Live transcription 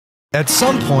At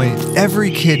some point, every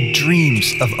kid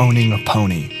dreams of owning a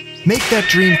pony. Make that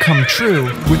dream come true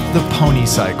with the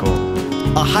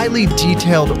PonyCycle, a highly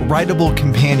detailed, rideable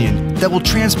companion that will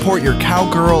transport your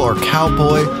cowgirl or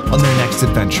cowboy on their next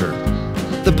adventure.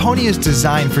 The pony is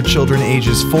designed for children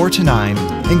ages 4 to 9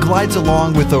 and glides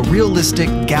along with a realistic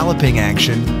galloping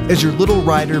action as your little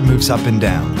rider moves up and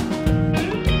down.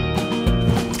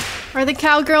 Are the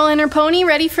cowgirl and her pony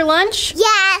ready for lunch?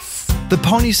 Yes! The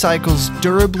PonyCycle's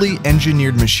durably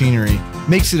engineered machinery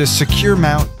makes it a secure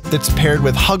mount that's paired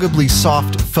with huggably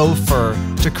soft faux fur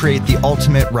to create the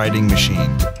ultimate riding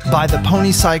machine. Buy the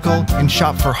PonyCycle and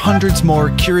shop for hundreds more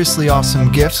curiously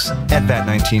awesome gifts at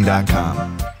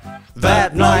vat19.com.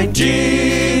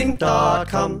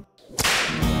 vat19.com.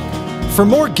 For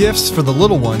more gifts for the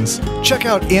little ones, check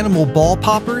out animal ball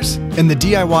poppers and the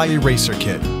DIY eraser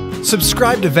kit.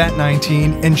 Subscribe to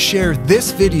VAT19 and share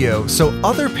this video so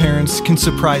other parents can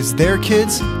surprise their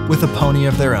kids with a pony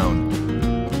of their own.